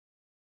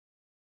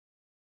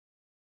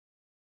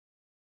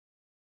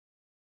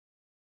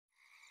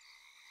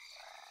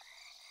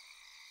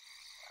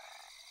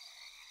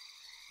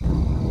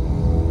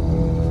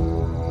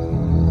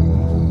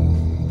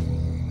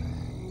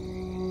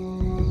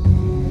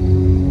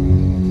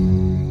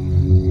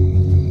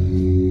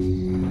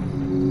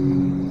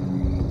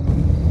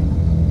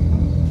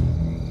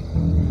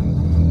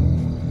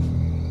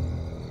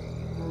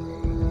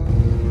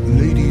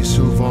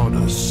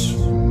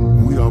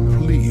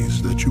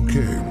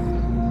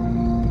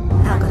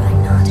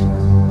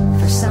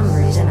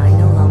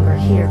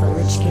hear the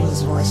Lich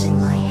King's voice in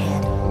my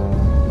head.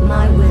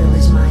 My will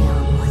is my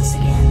own once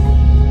again.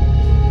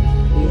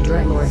 You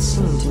Dreadlords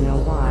seem to know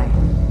why.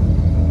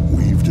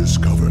 We've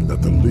discovered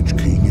that the Lich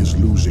King is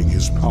losing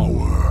his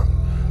power.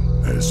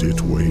 As it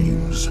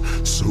wanes,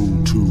 so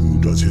too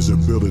does his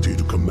ability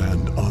to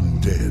command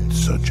undead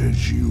such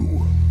as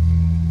you.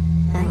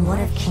 And what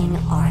of King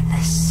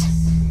Arthas?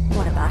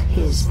 What about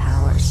his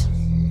powers?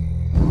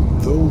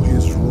 Though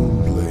his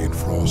runeblade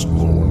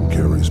Frostmourne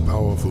carries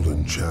powerful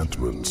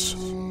enchantments,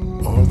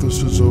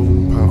 Arthas's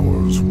own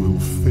powers will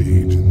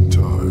fade in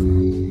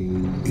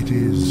time. It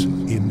is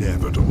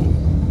inevitable.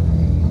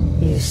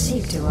 You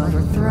seek to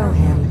overthrow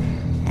him,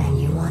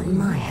 and you want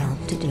my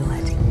help to do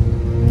it.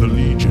 The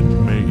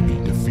Legion may be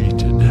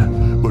defeated,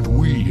 but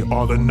we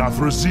are the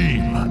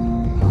Nathrezim.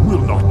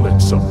 We'll not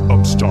let some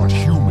upstart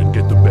human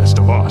get the best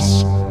of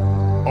us.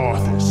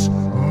 Arthas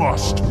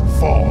must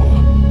fall.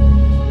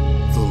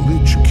 The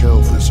Lich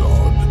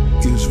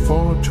Kel'Thuzad is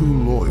far too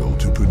loyal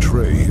to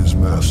betray his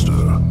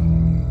master.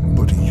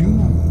 But you,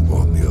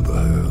 on the other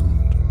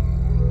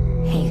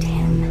hand... Hate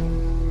him.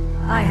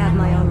 I have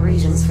my own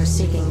reasons for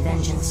seeking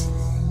vengeance.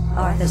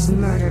 Arthas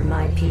murdered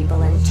my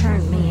people and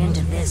turned me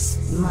into this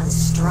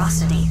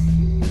monstrosity.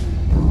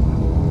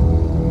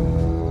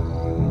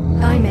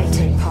 I may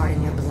take part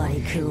in your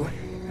bloody coup,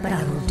 but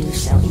I will do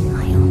so in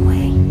my own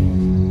way.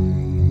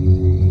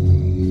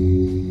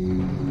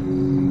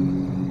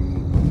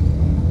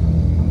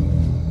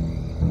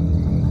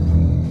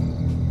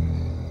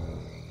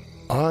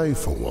 I,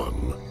 for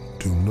one,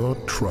 do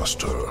not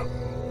trust her.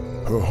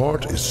 Her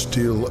heart is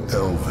still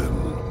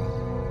elven.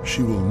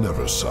 She will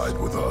never side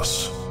with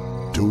us.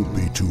 Don't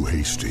be too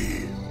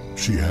hasty.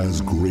 She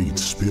has great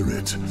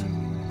spirit,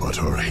 but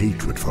her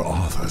hatred for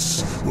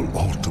Arthas will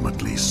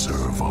ultimately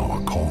serve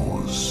our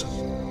cause.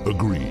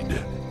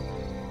 Agreed.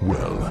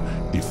 Well,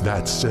 if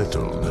that's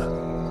settled,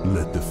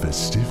 let the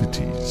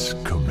festivities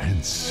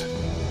commence.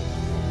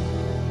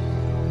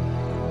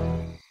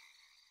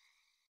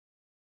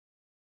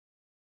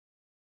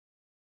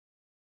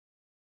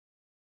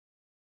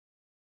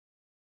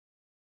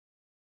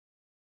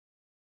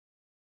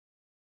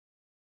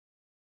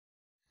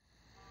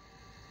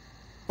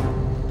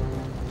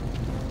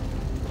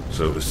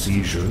 So the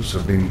seizures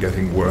have been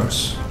getting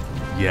worse?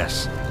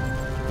 Yes.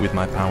 With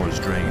my powers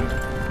drained,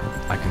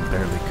 I can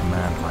barely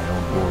command my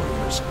own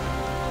warriors.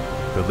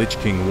 The Lich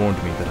King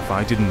warned me that if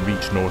I didn't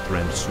reach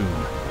Northrend soon,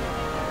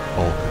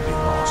 all could be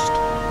lost.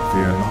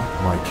 Fear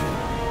not, my king.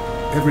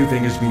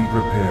 Everything is being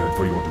prepared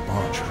for your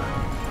departure.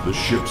 The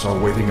ships are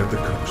waiting at the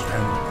coast,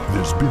 and...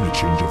 There's been a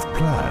change of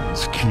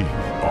plans, King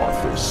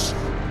Arthas.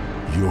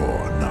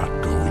 You're not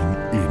going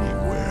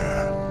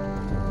anywhere.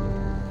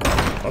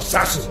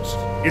 Assassins!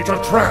 It's a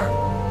trap!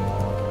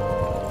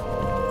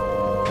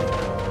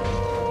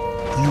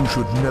 You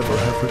should never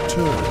have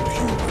returned,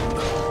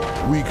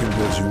 human. Weakened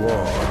as you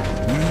are,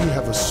 we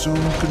have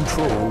assumed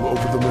control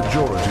over the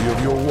majority of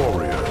your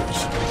warriors.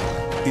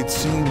 It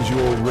seems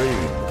your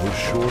reign was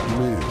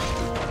short-lived.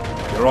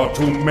 There are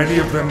too many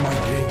of them, my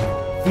king.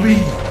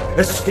 Flee!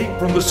 Escape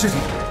from the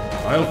city!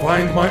 I'll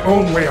find my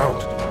own way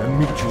out and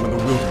meet you in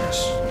the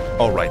wilderness.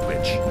 All right,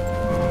 Lich.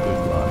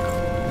 Good luck.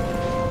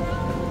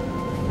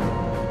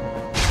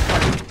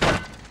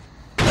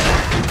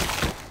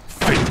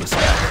 Faithless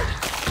bastard.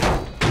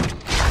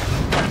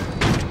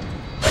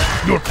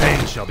 Your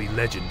pain shall be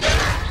legendary.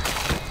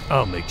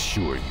 I'll make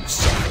sure you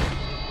suffer.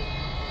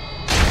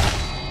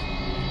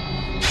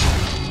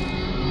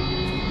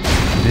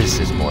 This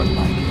is more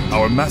like it.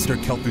 Our master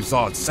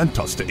Kel'Thuzad sent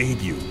us to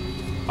aid you.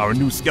 Our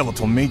new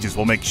skeletal mages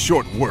will make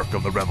short work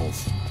of the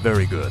rebels.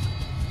 Very good.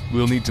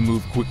 We'll need to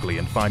move quickly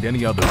and find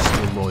any others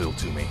still loyal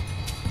to me.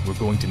 We're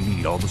going to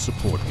need all the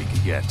support we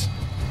can get.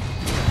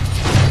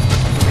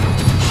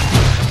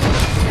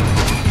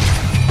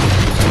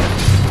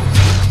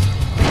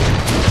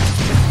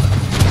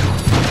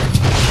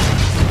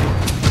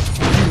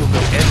 You will go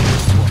end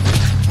this one.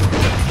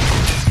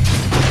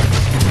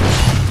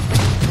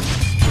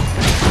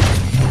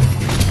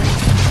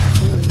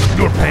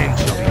 Your pain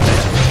shall be legendary.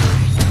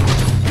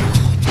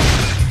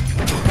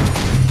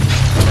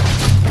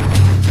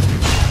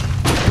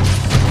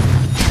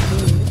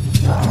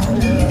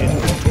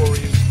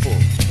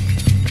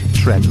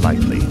 Tread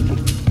lightly.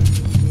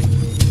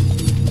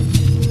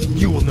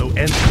 You will know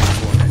endless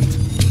torment.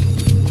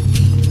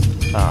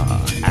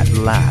 Ah, at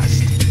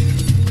last.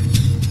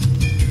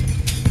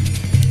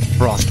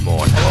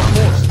 Frostmourne. Our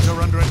forces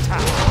are under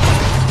attack.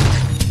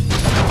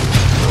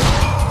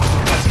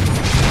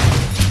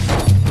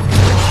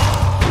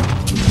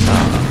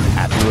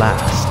 Ah, at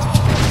last.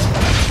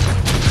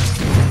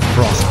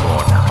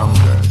 Frostmourne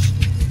hungers.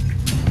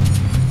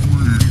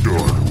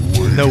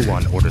 No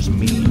one orders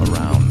me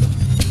around.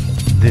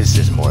 This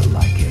is more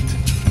like it.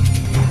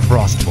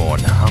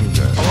 Frostmourne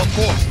hungers. Our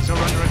forces are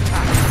under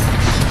attack.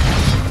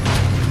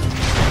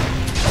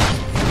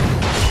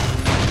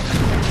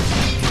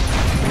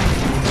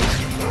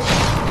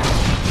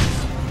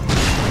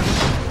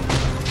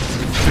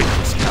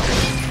 Faithless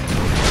coward.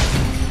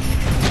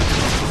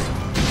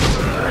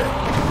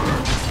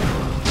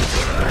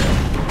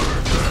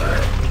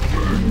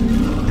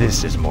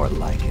 more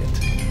like it.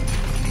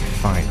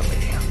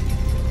 Finally.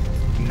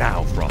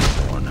 Now,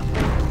 Frostborn.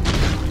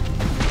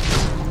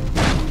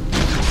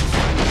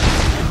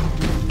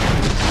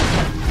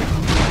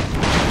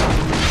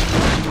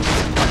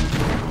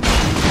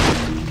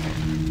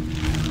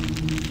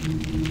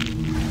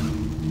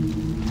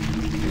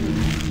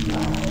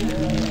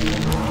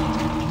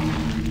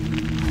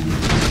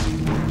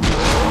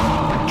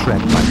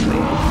 Tread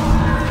lightly.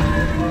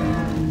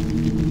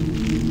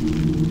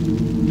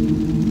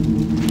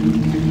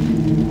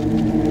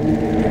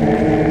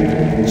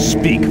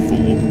 Speak,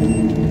 fool.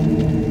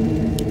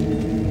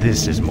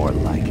 This is more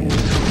like it.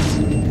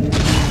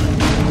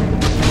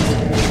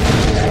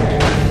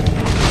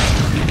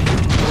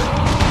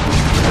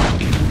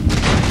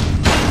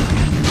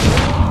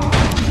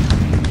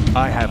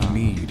 I have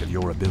need of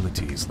your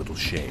abilities, little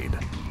shade.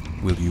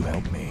 Will you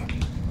help me?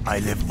 I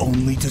live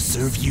only to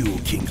serve you,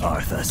 King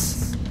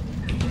Arthas.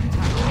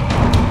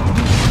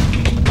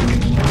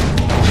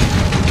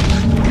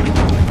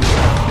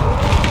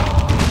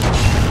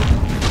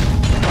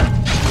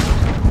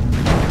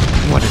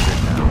 What is it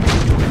now?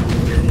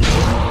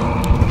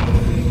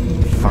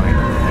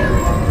 Finally.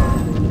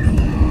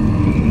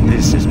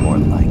 This is more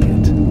like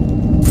it.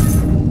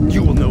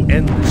 You will know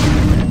endless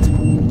torment.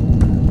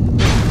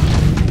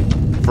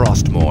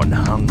 Frostmourne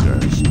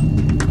hungers.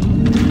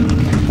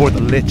 For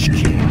the Lich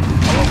King.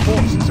 Our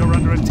forces are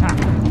under attack.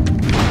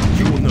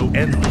 You will know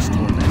endless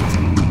torment.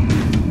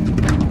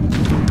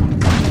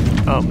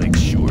 I'll make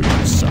sure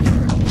you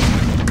suffer.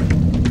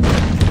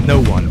 No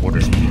one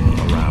orders me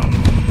around.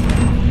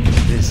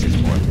 This is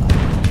more like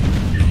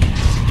it.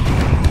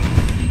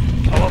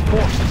 Our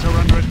forces are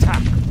under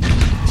attack.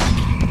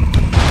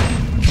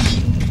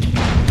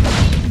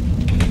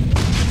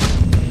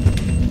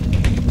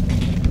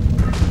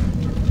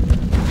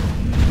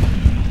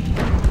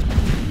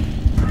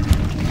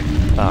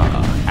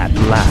 At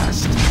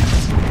last.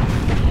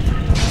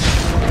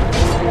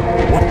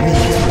 What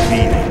needs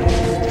revealing?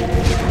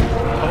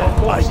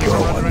 I go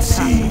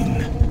unseen.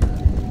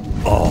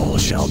 All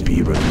shall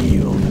be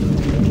revealed.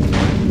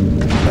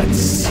 Let's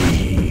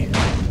see.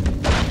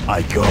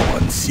 I go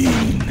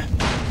unseen.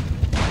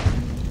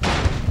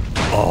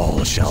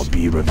 All shall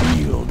be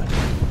revealed.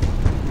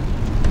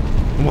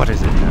 What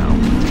is it now?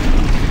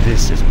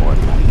 This is more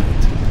like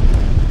it.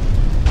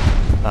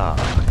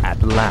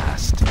 At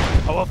last.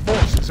 Our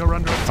forces are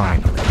under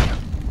attack. Finally.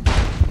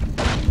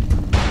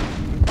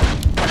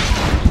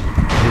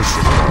 This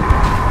is more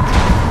like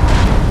it.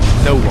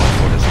 No one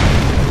orders me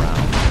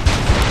around.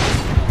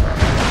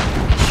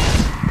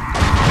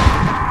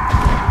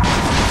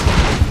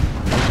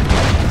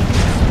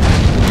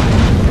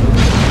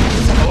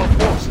 Our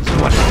forces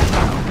are under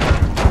attack.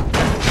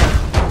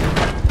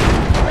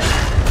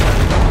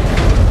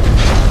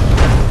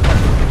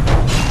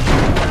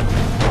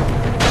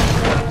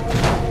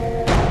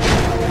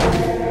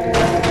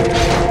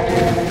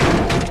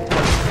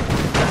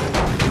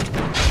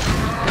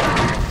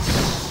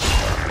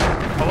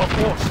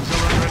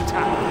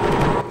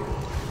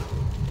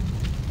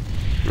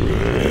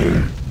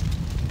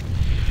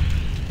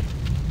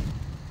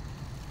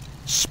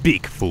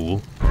 Speak,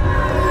 fool.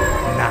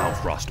 Now,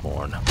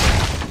 Frostmourne.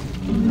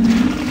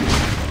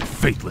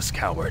 Faithless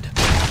coward.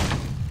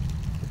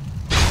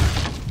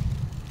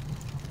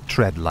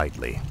 Tread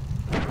lightly.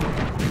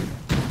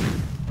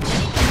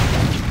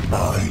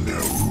 I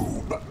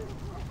know.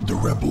 The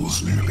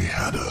rebels nearly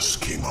had us,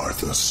 King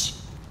Arthas.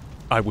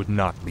 I would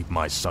not leave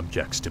my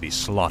subjects to be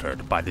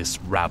slaughtered by this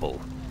rabble.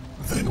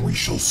 Then we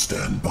shall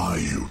stand by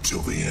you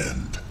till the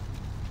end.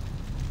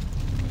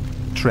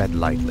 Tread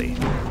lightly.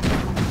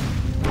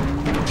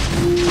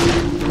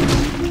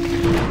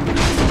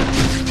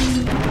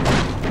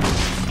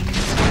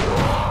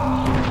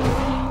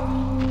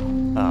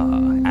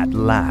 At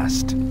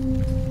last.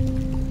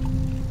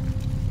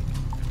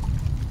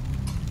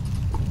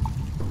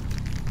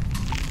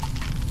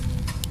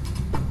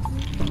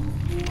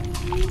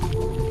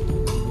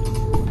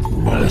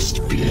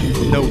 Must be.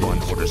 No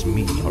one orders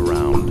me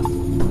around.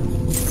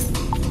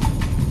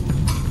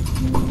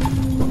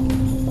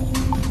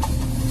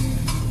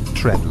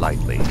 Tread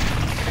lightly.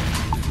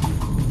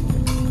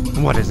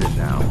 What is it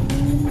now?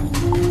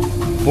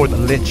 For the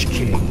Lich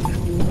King.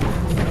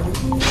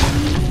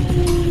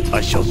 I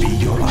shall be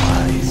your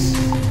eyes.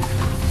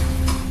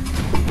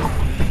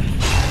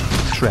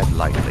 Tread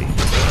lightly.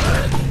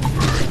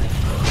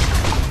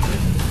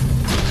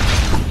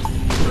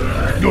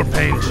 Your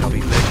pain shall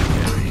be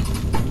legendary.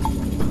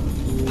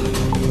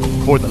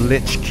 For the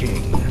Lich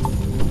King.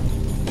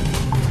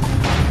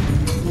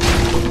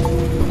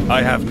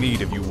 I have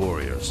need of you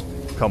warriors.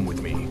 Come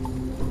with me.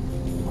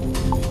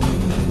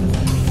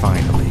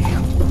 Finally.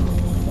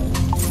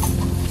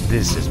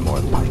 This is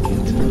more like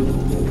it.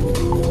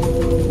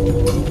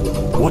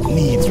 What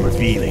needs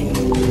revealing?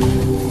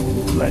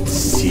 Let's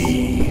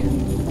see.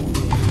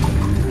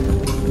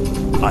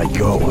 I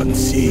go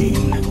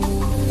unseen.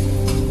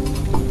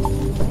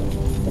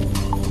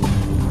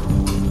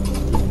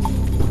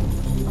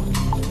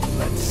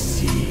 Let's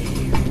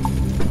see.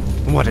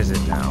 What is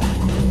it now?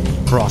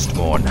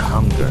 Frostmourne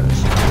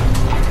hungers.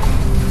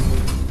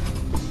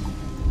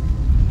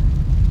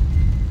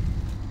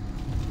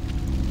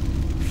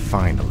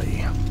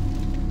 Finally.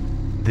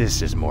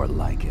 This is more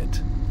like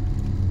it.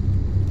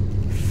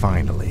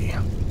 Finally.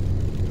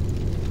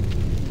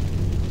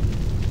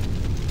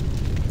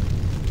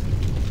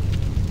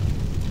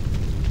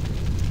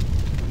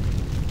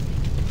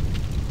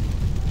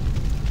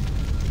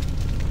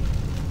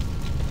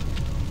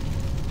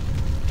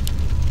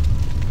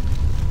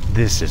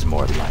 This is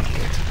more like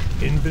it.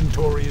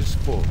 Inventory is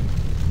full.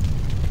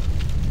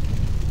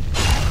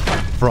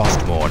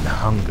 Frostmourne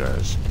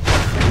hungers.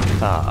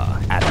 Ah,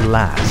 at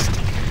last.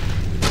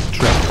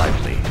 Tread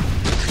lightly.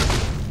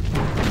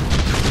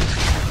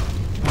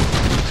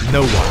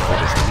 No one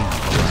orders me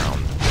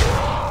around.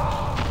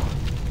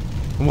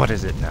 What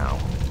is it now?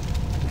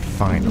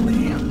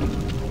 Finally.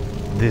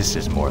 This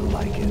is more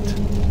like it.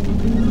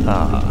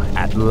 Ah,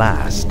 at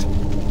last.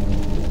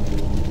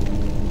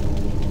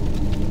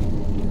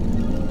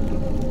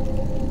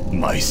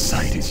 My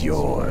sight is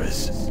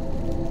yours.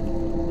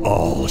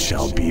 All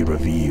shall be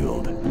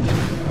revealed.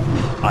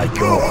 I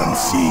go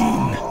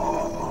unseen.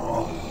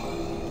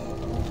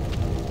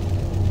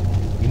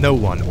 No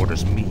one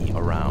orders me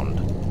around.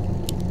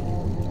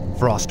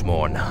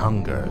 Frostmourne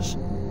hungers.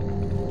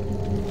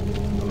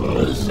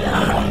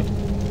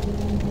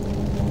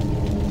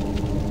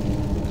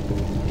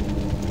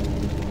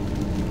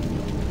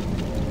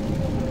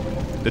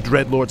 The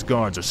Dreadlord's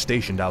guards are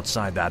stationed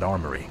outside that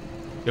armory.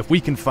 If we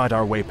can fight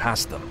our way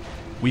past them,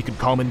 we could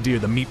commandeer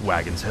the meat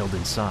wagons held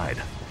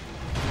inside.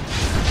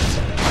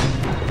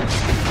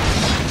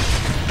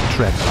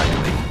 Tread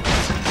lightly.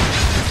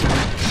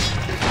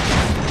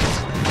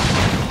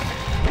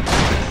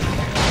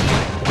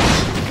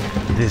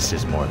 This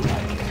is more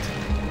like it.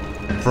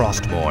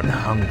 Frostmourne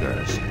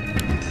hungers.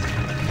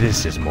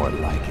 This is more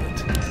like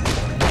it.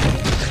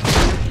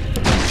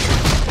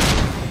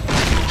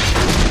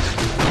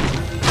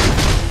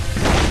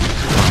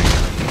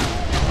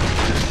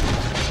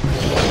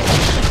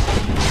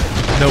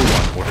 No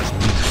one orders me.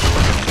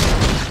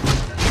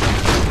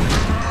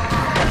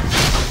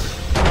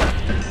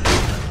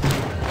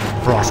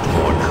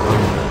 Frostmourne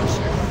hungers.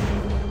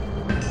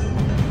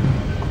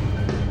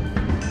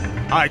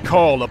 I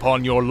call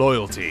upon your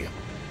loyalty.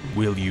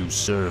 Will you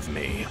serve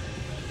me?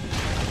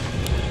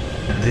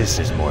 This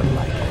is more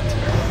like it.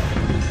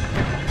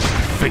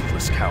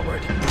 Faithless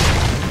coward.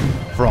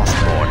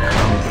 Frostmourne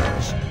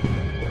hungers.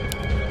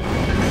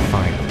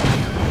 Finally.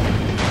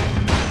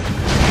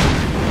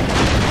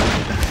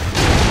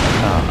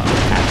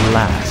 At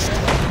last.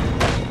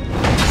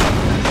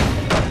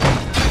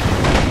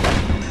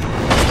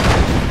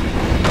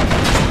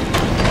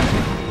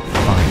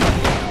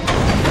 Finally.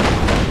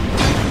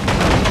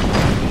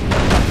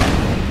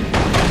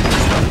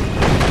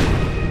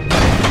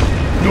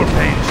 Your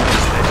pain shall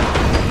stay.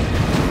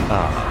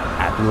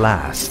 At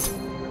last.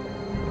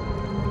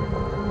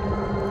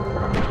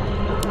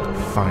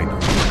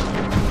 Finally.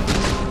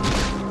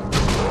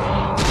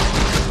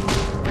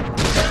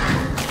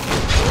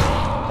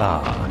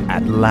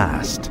 At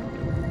last.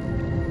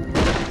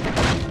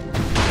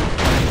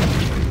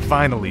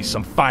 Finally,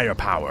 some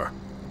firepower.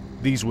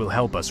 These will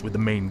help us with the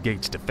main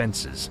gate's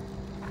defenses.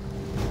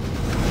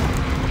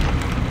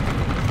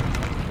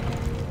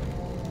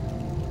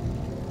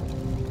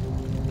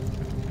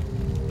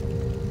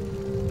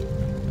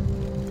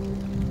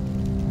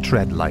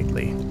 Tread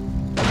lightly.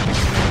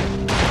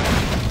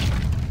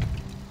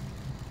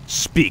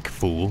 Speak,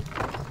 fool.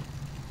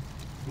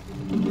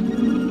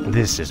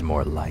 This is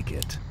more like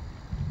it.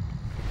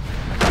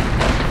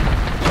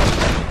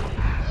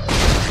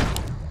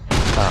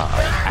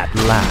 At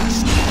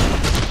last.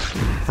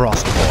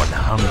 Frostmourne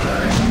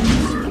hungers.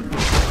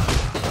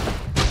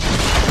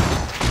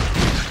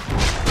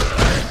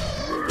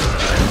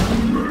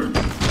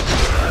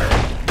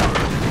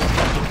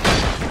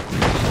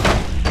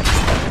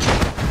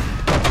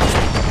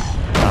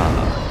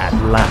 At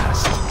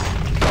last.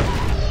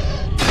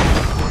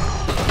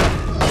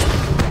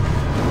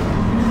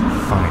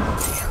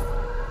 Finally.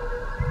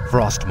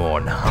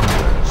 Frostmourne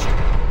hungers.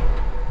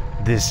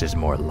 This is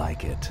more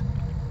like it.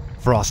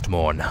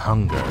 Frostmourne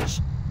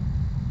hungers.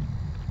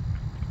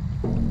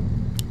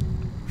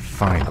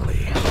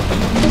 Finally.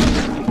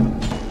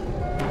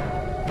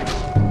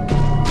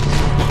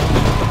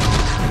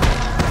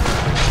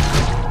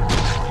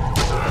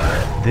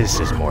 This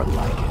is more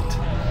like it.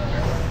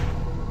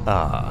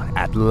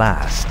 At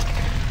last.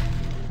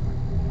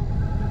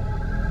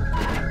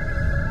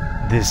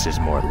 This is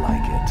more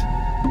like it.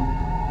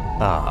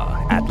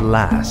 At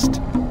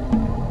last.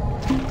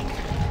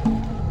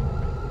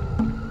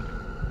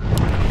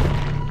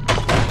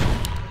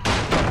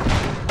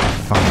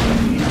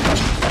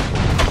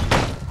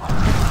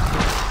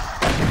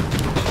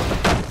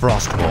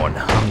 Frostmourne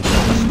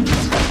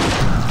hungers.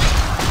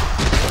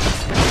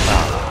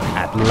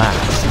 At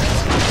last.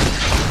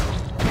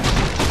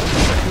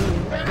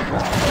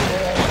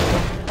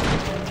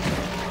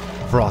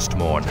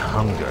 Frostmourne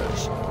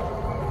hungers.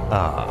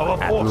 At last. Our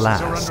forces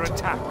are under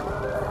attack.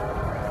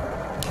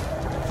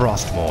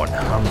 Frostmourne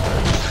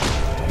hungers.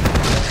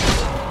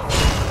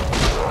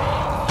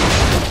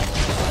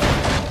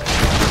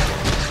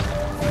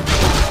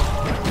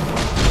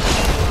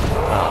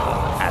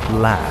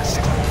 last.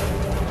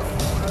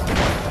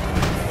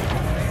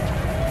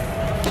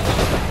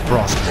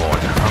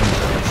 Frostborn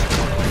hungers.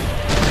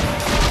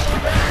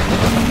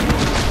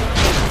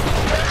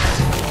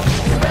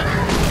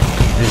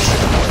 This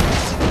is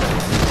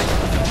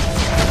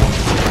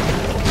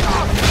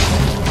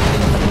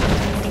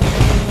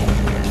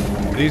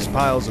These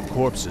piles of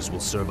corpses will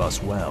serve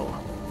us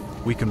well.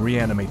 We can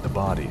reanimate the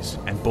bodies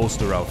and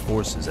bolster our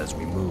forces as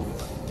we move.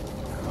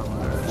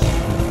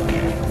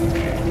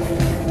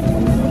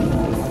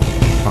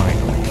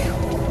 Finally.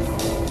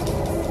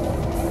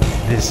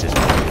 This is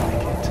more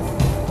like it.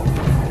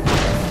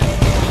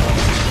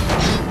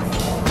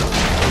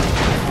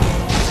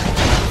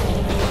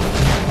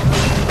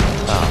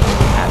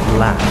 At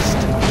last.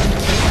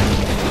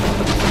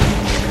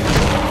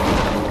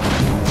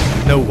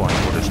 No one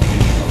orders me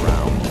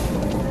around.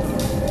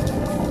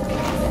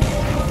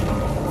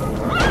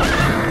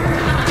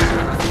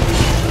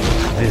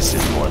 This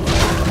is more like it.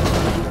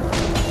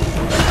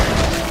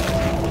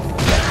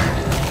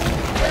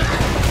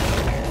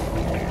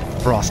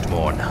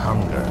 Frostmourne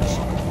hungers.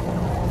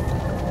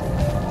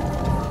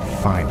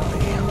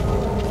 Finally.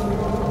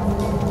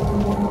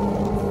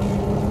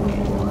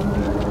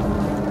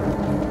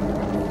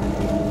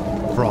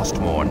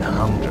 Frostmourne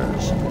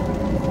hungers.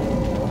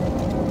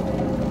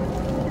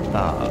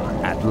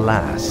 At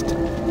last.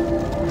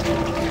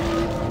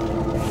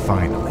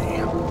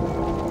 Finally.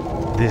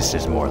 This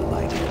is more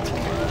like it.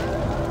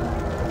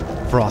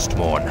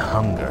 Frostmourne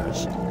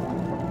hungers.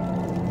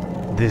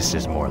 This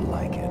is more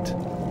like it.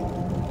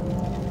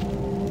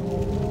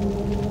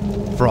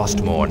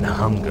 Frostmourne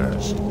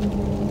hungers.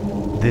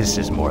 This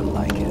is more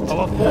like it.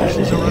 Our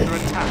forces are under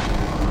attack.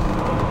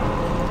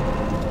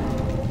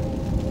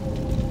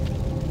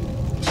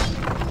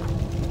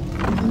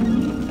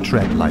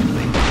 Tread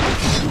lightly.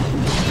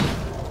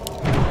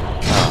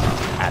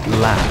 At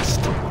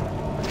last.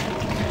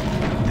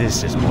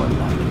 This is more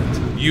like it.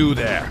 You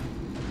there.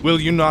 Will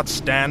you not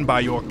stand by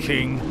your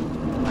king?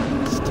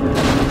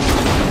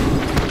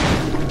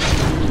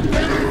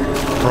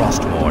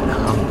 Frostmourne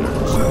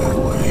hungers.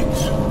 Wait.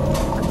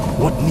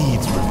 What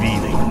needs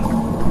revealing?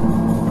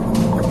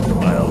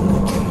 I'll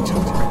look into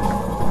it.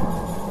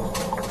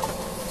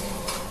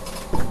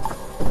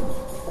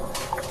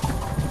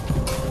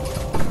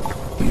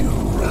 You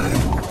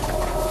right.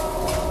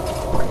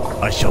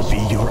 I shall be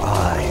your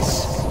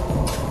eyes.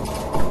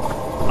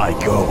 I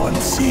go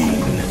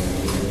unseen.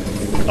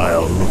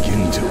 I'll look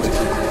into it.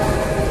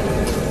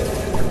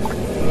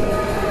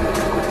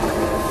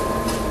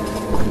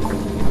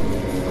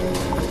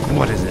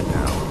 What is it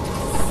now?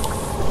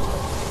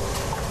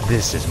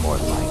 This is more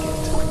like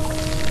it.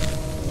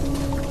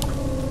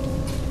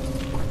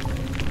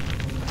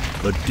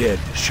 The dead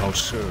shall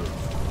serve.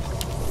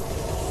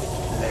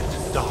 Let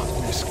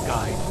darkness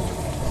guide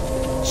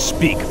me.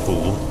 Speak,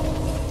 fool.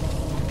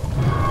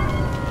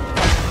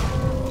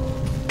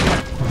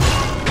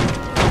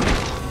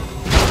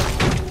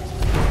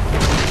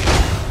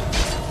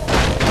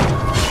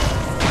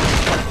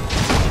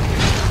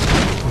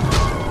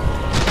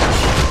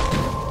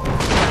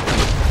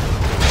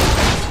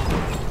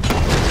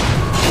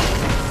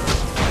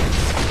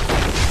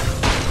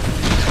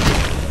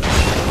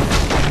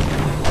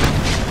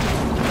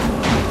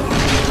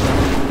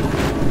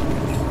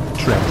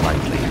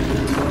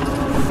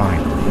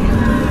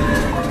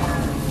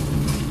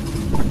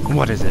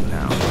 What is it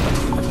now?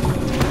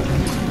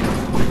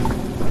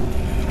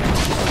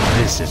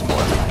 This is more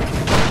like it.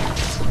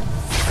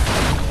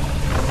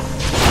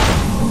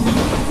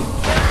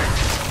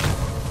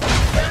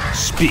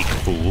 Speak,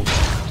 fool.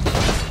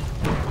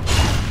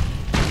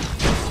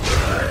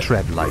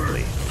 Tread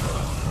lightly.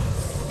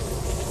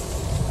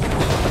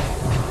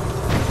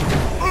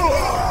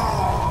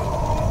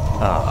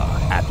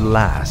 At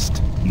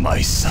last.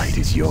 My sight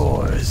is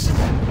yours.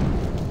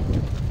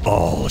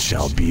 All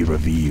shall be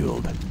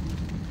revealed.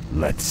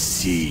 Let's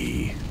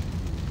see.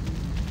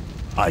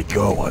 I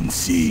go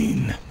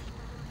unseen.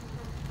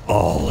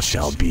 All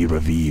shall be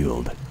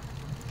revealed.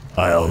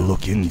 I'll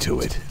look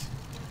into it.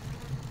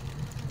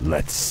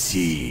 Let's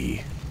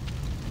see.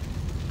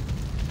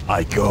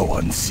 I go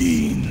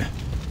unseen.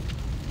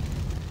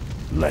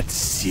 Let's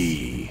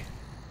see.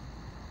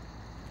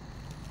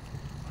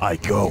 I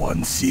go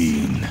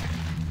unseen.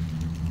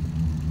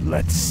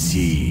 Let's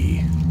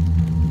see.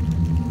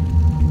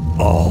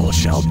 All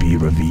shall be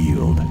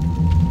revealed.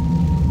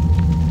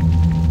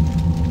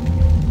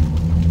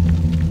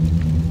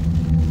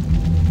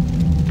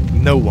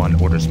 No one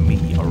orders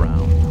me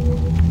around.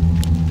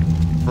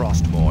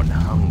 Frostmourne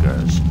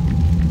hungers.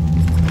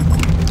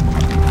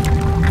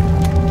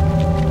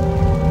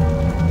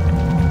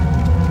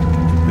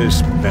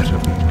 This better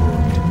be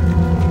good.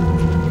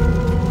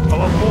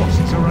 Our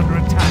forces are under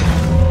attack.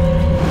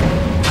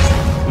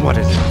 What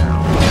is it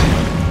now?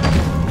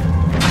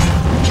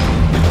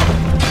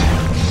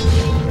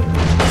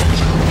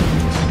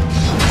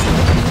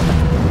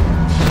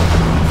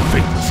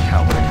 Faithless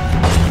coward.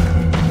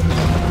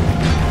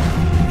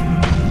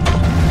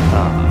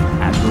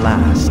 At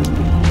last.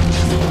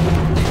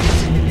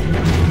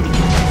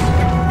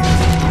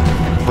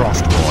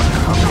 Frostmourne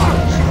hungers.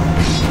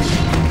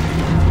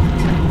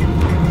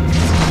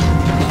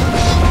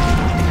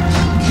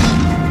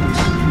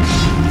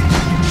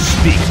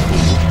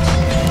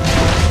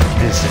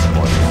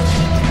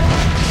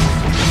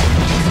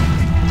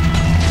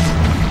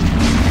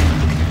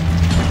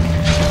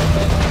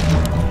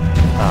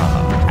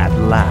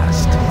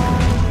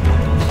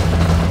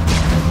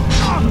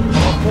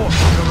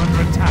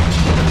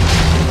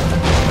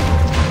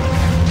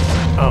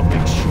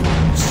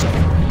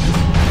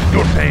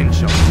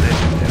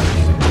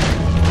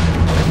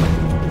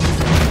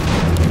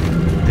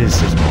 This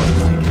is more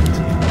like it.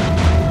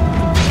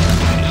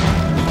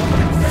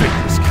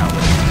 Faithless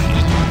coward.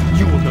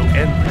 You will know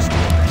endless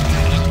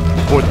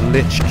torment. For the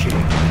Lich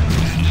King.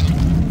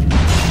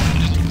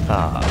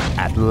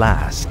 At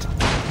last.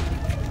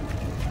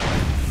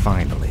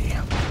 Finally.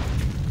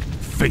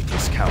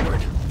 Faithless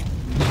coward.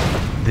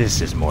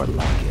 This is more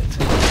like it.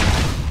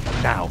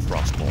 Now,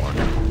 Frostborn.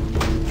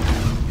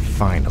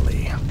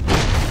 Finally.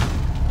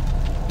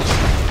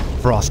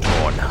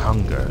 Frostborn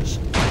hungers.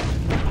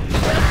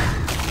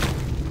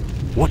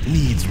 What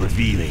needs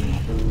revealing?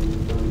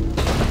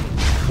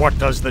 What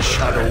does the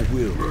shadow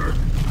will?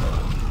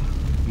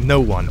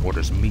 No one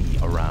orders me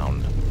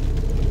around.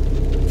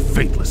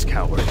 Faithless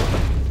coward.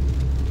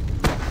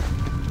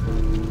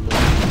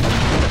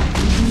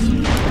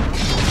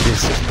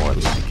 This is more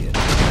like it.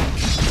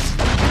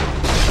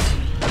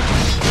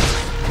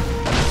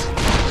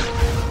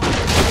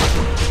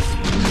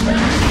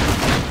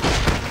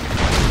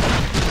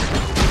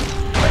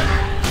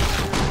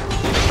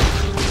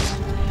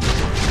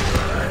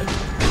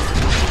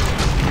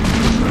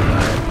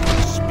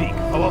 Speak.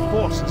 Our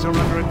forces are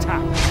under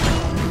attack.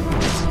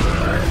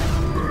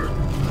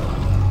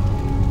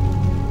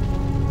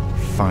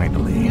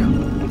 Finally.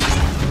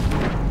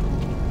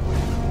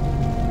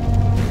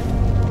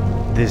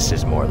 This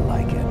is more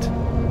like it.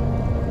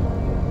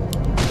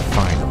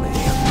 Finally.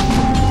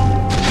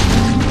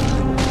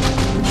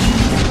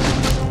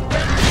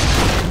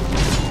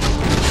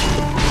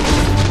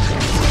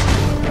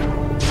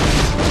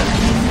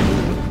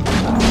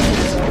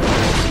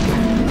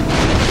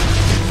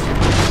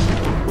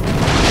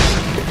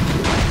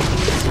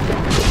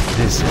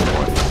 This is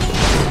more like it.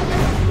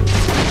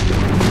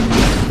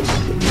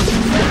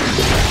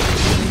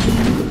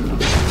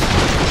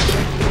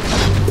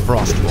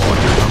 Frostborn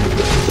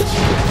hungers.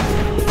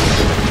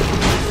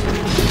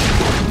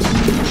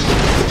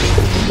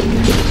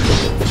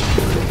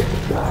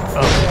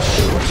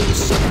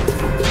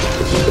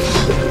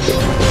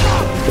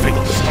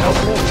 Faithless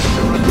coward.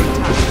 You're under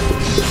attack.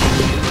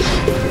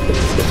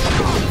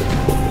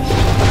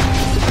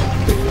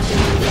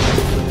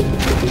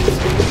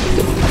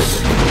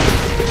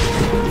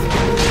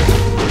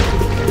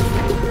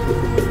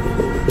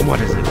 What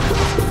is it now?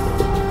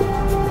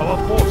 Our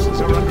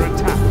forces are under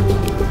attack.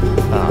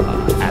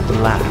 At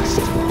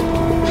last.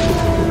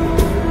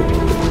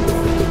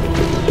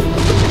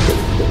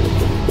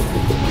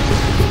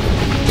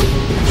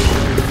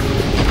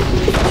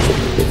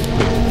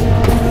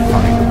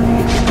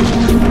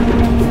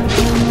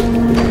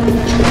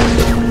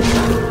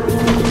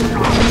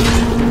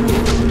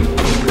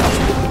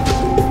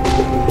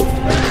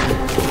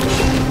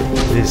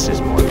 This is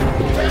more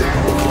like it.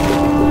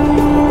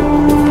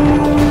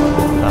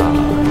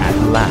 At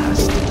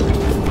last.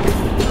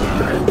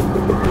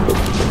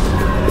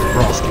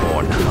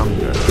 Frostborn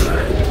hungers.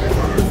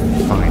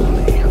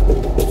 Finally.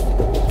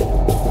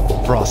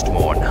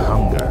 Frostborn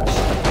hungers.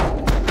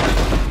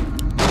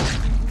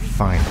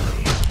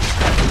 Finally.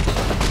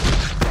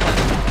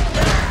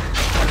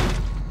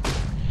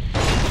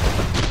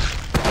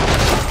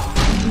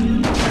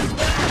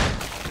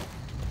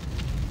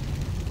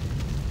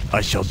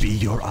 I shall be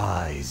your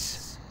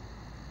eyes.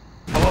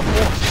 Our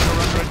forces are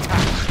under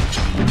attack.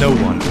 No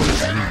one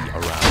orders me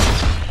around.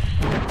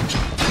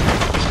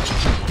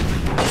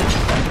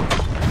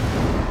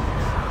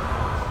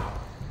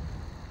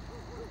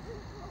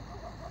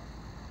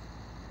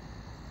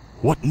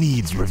 What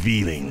needs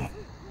revealing?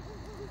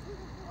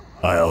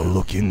 I'll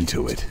look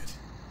into it.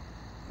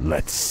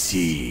 Let's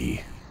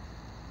see.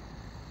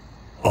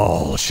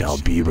 All shall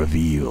be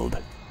revealed.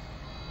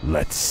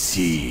 Let's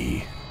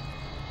see.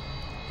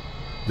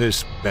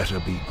 This better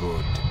be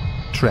good.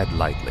 Tread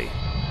lightly.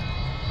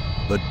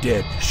 The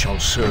dead shall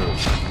serve.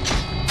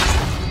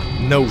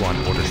 No one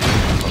orders me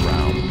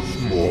around.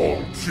 Small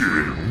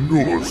King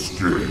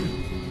Northrend,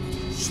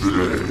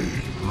 slay,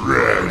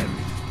 rend,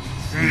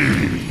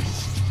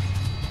 feast.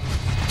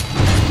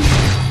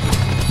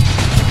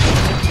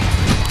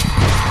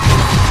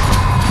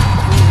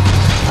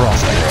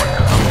 Frostborn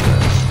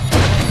hungers.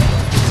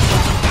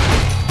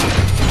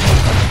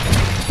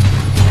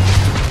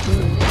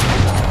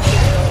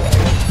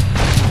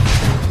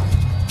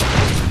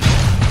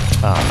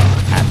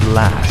 At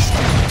last.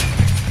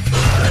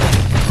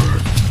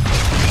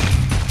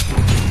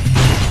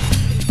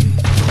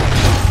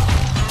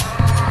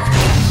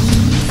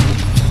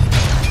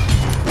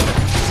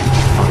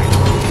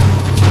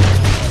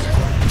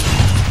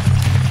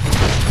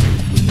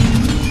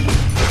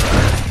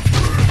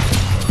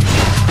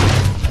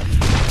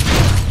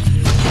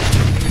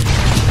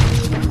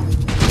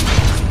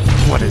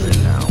 What is it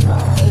now?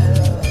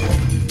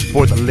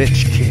 For the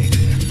Lich King.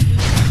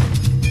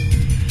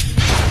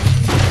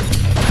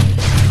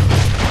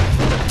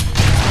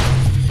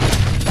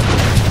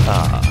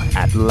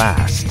 At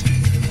last.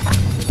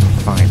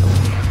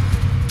 Finally.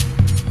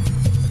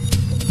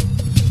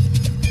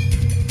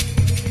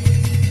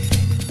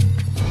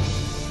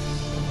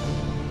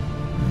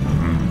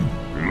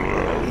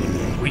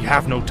 We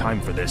have no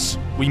time for this.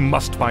 We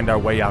must find our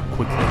way out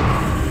quickly.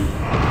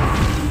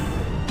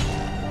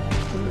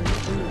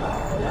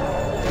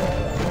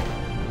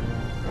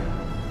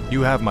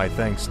 You have my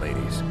thanks,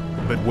 ladies.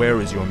 But where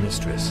is your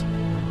mistress?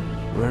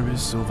 Where is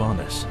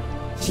Sylvanas?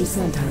 She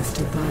sent us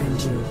to find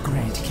you,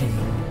 Great King.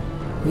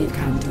 We've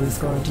come to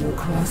escort you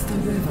across the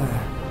river.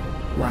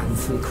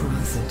 Once we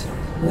cross it,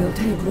 we'll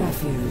take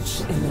refuge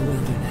in the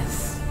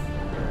wilderness.